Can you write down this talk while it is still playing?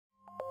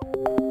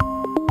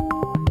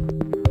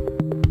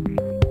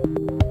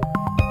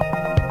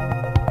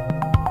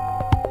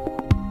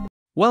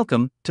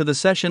Welcome to the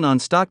session on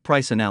stock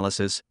price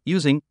analysis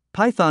using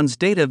Python's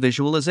data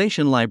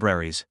visualization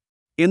libraries.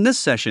 In this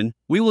session,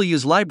 we will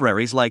use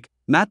libraries like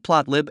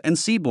Matplotlib and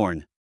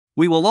Seaborn.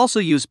 We will also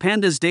use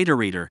Pandas Data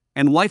Reader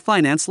and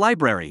yFinance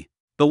library.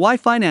 The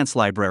yFinance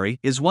library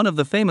is one of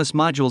the famous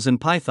modules in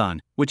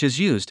Python, which is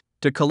used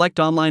to collect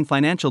online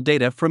financial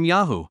data from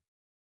Yahoo.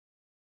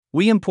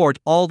 We import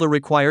all the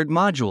required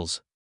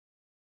modules.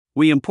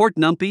 We import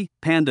NumPy,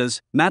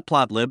 Pandas,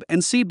 Matplotlib,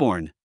 and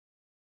Seaborn.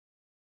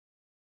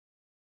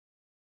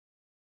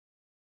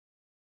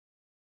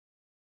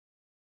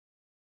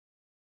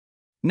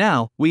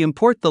 Now, we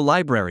import the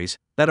libraries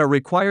that are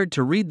required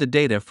to read the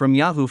data from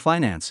Yahoo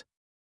Finance.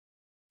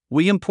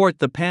 We import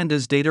the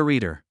Pandas Data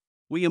Reader.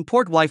 We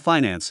import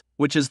yFinance,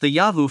 which is the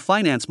Yahoo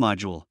Finance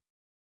module.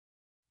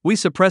 We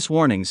suppress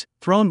warnings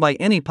thrown by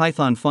any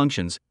Python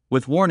functions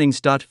with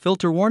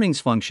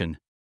warnings.filterWarnings function.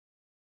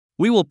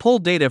 We will pull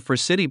data for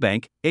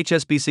Citibank,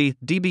 HSBC,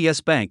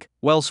 DBS Bank,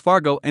 Wells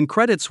Fargo, and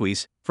Credit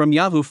Suisse from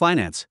Yahoo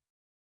Finance.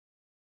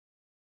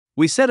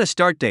 We set a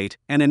start date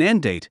and an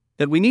end date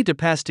that we need to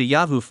pass to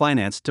Yahoo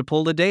Finance to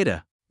pull the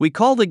data. We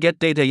call the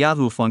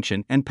getDataYahoo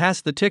function and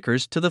pass the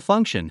tickers to the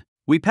function.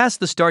 We pass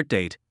the start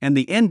date and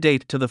the end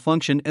date to the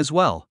function as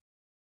well.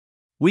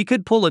 We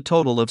could pull a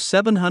total of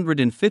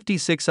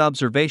 756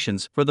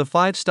 observations for the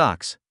 5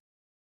 stocks.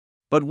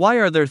 But why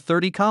are there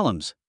 30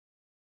 columns?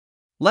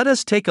 Let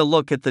us take a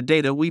look at the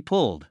data we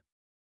pulled.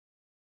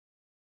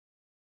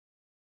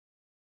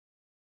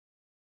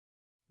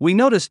 We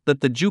noticed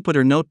that the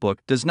Jupyter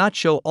Notebook does not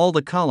show all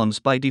the columns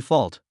by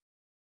default.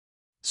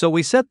 So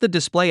we set the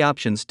display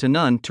options to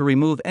none to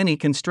remove any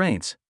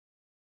constraints.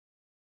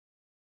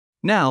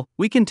 Now,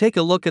 we can take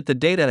a look at the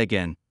data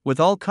again, with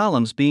all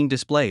columns being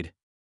displayed.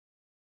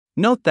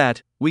 Note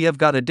that we have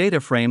got a data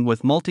frame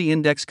with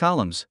multi-index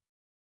columns.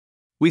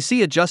 We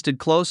see adjusted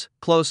close,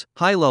 close,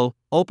 high, low,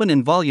 open,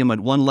 and volume at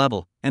one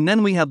level, and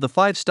then we have the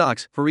 5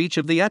 stocks for each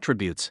of the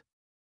attributes.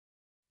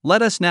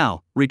 Let us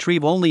now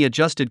retrieve only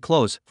adjusted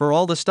close for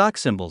all the stock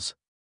symbols.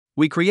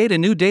 We create a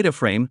new data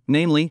frame,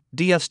 namely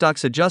df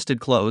stocks adjusted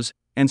close,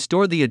 and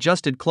store the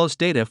adjusted close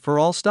data for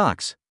all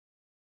stocks.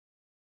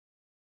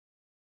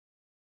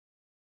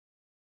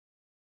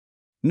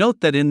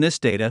 Note that in this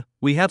data,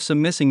 we have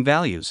some missing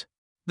values.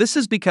 This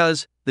is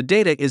because the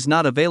data is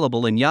not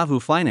available in Yahoo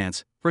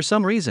Finance for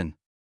some reason.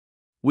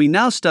 We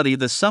now study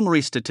the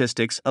summary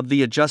statistics of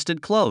the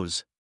adjusted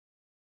close.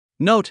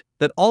 Note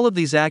that all of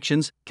these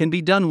actions can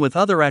be done with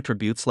other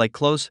attributes like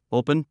close,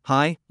 open,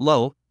 high,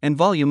 low, and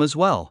volume as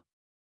well.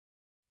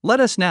 Let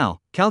us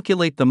now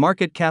calculate the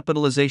market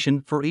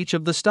capitalization for each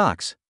of the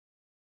stocks.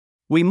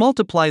 We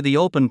multiply the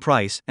open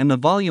price and the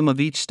volume of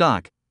each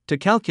stock to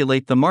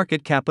calculate the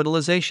market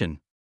capitalization.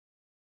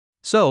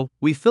 So,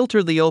 we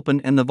filter the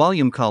open and the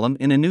volume column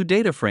in a new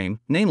data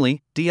frame,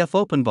 namely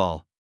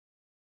df_openvol.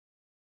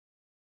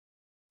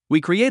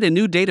 We create a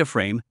new data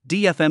frame,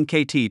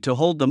 df_mkt, to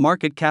hold the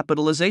market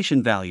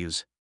capitalization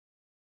values.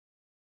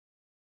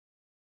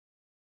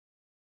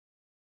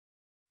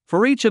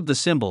 For each of the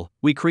symbol,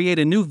 we create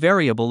a new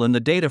variable in the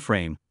data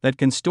frame that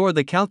can store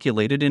the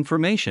calculated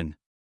information.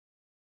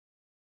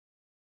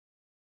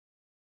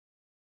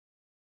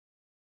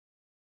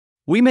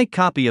 We make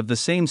copy of the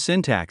same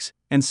syntax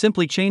and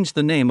simply change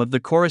the name of the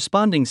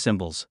corresponding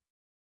symbols.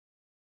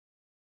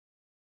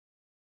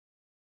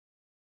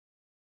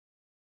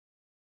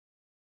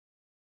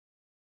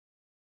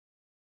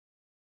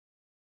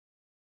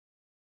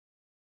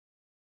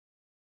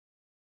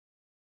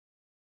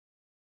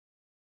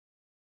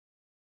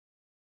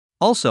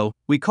 Also,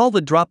 we call the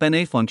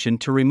dropNA function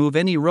to remove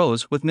any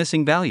rows with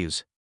missing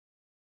values.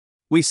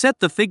 We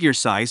set the figure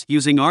size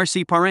using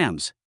RC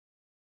params.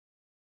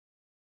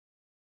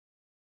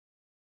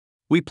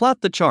 We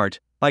plot the chart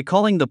by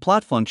calling the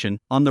plot function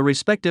on the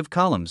respective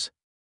columns.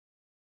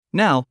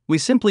 Now, we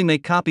simply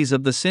make copies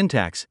of the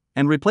syntax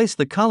and replace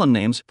the column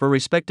names for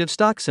respective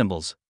stock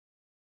symbols.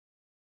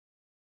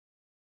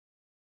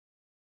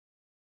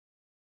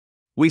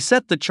 We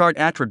set the chart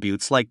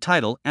attributes like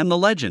title and the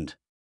legend.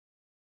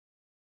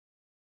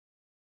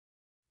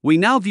 We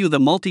now view the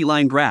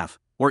multi-line graph,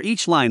 where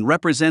each line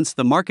represents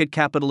the market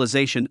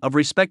capitalization of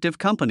respective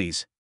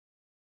companies.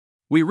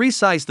 We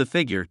resize the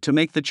figure to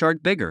make the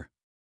chart bigger.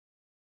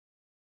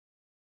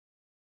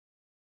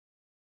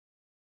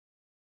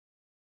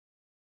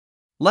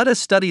 Let us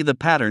study the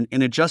pattern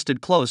in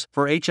adjusted close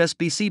for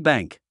HSBC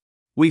Bank.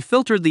 We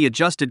filtered the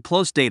adjusted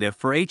close data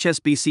for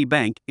HSBC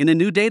Bank in a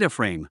new data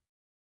frame.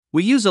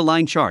 We use a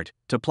line chart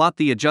to plot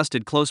the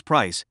adjusted close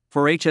price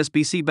for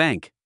HSBC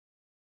Bank.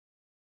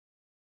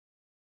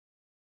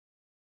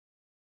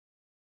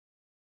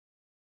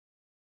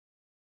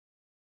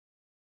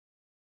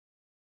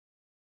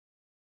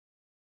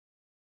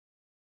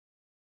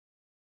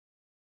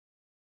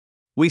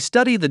 We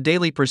study the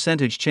daily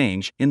percentage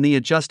change in the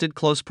adjusted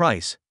close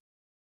price.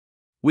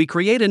 We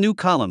create a new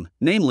column,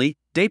 namely,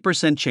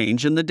 day%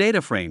 change in the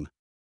data frame.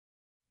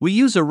 We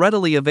use a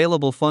readily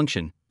available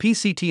function,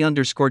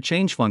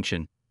 PCT_change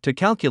function, to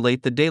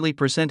calculate the daily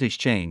percentage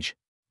change.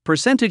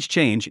 Percentage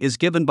change is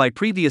given by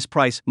previous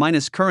price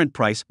minus current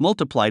price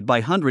multiplied by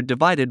 100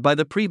 divided by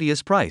the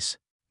previous price.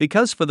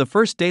 Because for the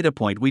first data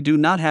point we do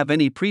not have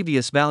any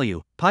previous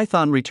value,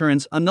 Python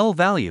returns a null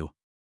value.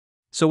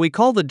 So we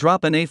call the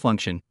drop_NA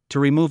function to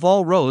remove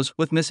all rows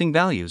with missing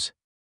values.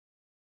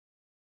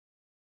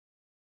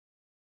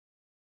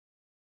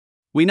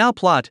 We now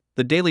plot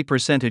the daily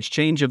percentage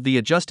change of the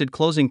adjusted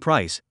closing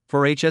price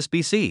for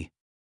HSBC.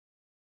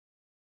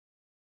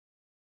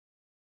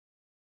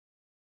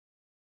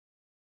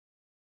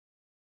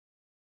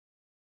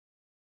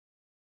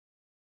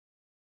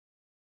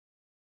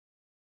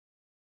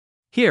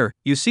 Here,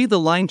 you see the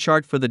line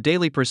chart for the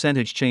daily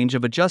percentage change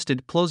of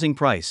adjusted closing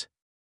price.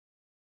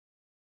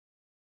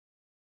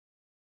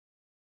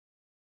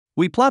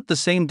 We plot the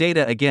same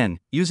data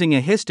again, using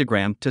a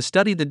histogram to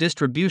study the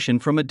distribution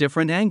from a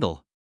different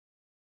angle.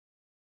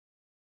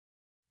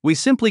 We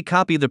simply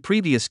copy the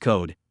previous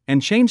code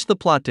and change the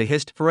plot to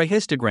hist for a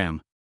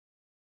histogram.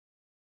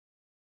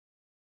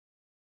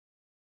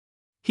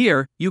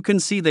 Here, you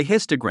can see the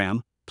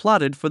histogram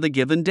plotted for the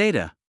given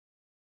data.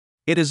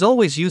 It is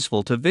always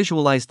useful to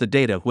visualize the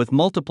data with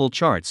multiple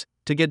charts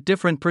to get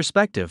different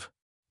perspective.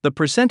 The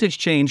percentage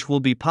change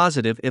will be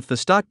positive if the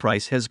stock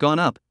price has gone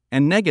up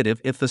and negative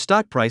if the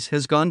stock price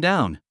has gone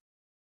down.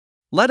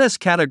 Let us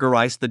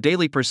categorize the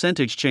daily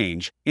percentage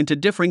change into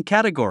different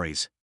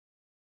categories.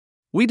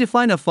 We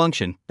define a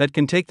function that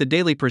can take the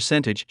daily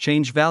percentage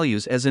change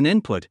values as an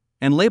input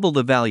and label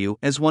the value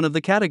as one of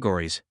the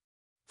categories.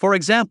 For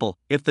example,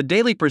 if the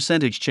daily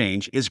percentage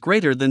change is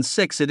greater than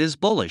 6, it is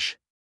bullish.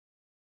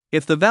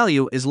 If the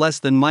value is less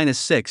than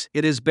 -6,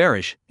 it is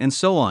bearish, and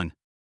so on.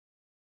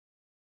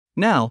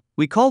 Now,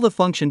 we call the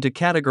function to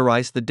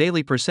categorize the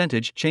daily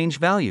percentage change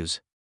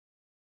values.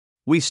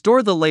 We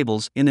store the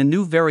labels in a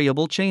new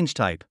variable change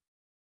type.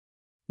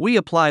 We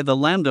apply the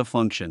lambda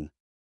function.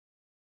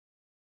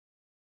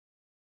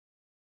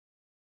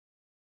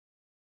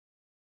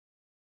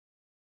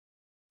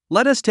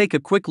 Let us take a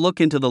quick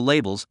look into the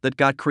labels that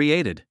got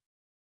created.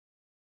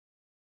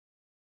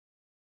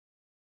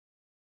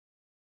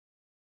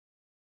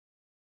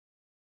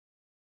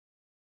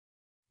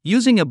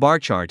 Using a bar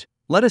chart,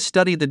 let us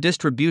study the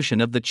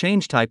distribution of the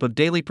change type of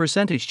daily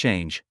percentage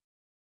change.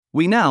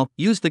 We now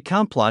use the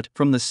count plot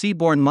from the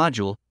Seaborn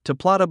module to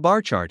plot a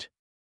bar chart.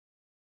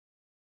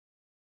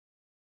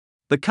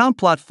 The count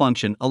plot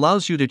function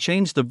allows you to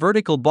change the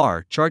vertical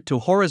bar chart to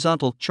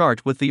horizontal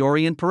chart with the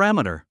orient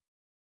parameter.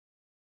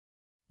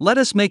 Let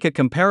us make a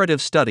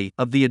comparative study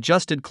of the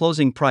adjusted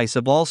closing price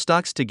of all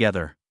stocks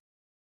together.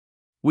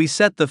 We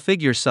set the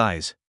figure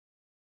size.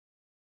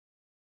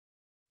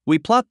 We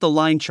plot the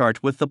line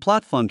chart with the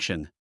plot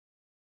function.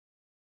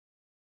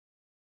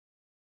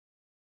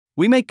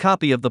 We make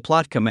copy of the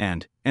plot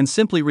command and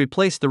simply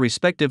replace the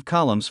respective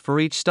columns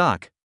for each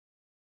stock.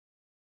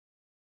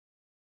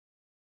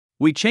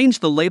 We change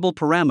the label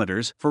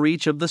parameters for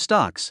each of the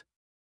stocks.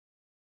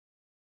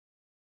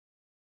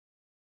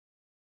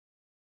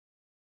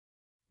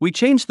 We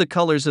change the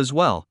colors as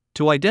well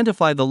to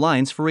identify the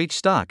lines for each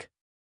stock.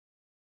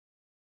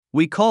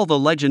 We call the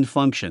legend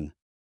function.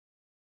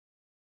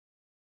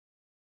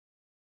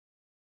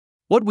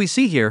 What we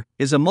see here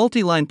is a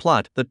multi-line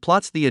plot that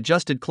plots the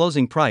adjusted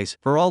closing price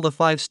for all the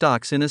 5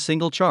 stocks in a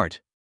single chart.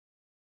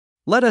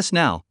 Let us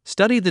now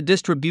study the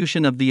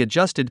distribution of the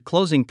adjusted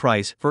closing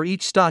price for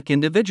each stock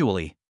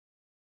individually.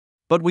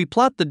 But we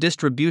plot the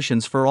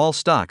distributions for all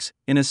stocks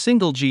in a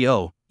single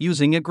GO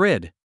using a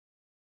grid.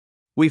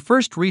 We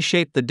first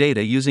reshape the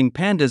data using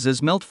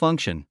Pandas' melt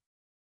function.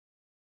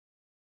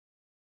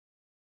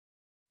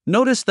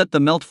 Notice that the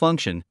melt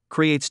function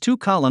creates 2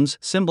 columns,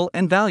 symbol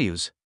and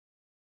values.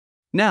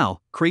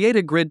 Now, create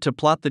a grid to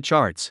plot the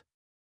charts.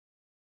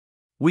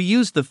 We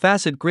use the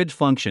facet grid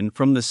function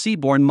from the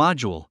Seaborn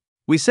module.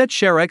 We set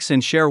share X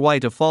and share Y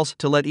to false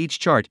to let each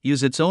chart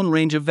use its own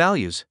range of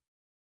values.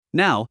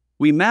 Now,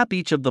 we map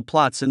each of the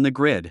plots in the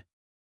grid.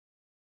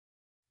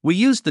 We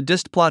use the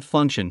distplot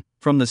function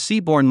from the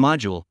Seaborn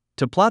module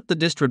to plot the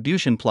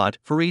distribution plot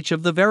for each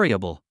of the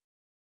variable.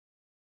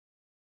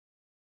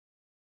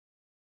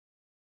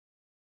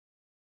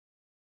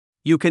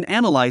 You can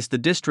analyze the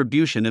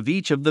distribution of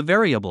each of the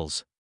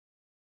variables.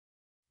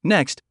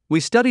 Next, we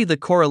study the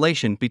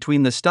correlation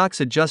between the stock's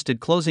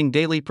adjusted closing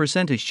daily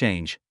percentage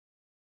change.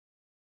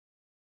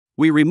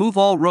 We remove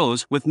all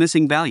rows with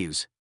missing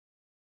values.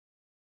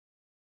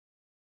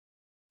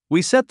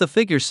 We set the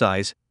figure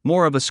size,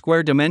 more of a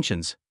square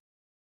dimensions.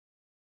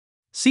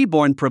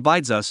 Seaborn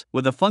provides us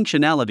with a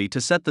functionality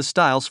to set the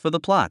styles for the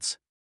plots.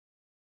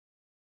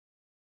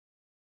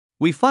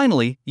 We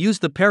finally use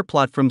the pair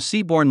plot from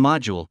Seaborn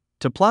module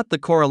to plot the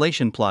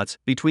correlation plots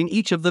between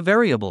each of the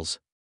variables.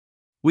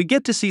 We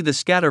get to see the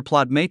scatter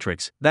plot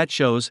matrix that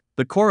shows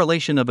the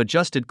correlation of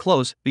adjusted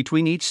close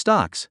between each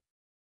stocks.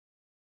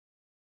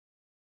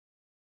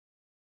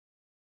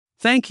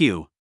 Thank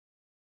you.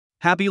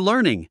 Happy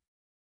learning!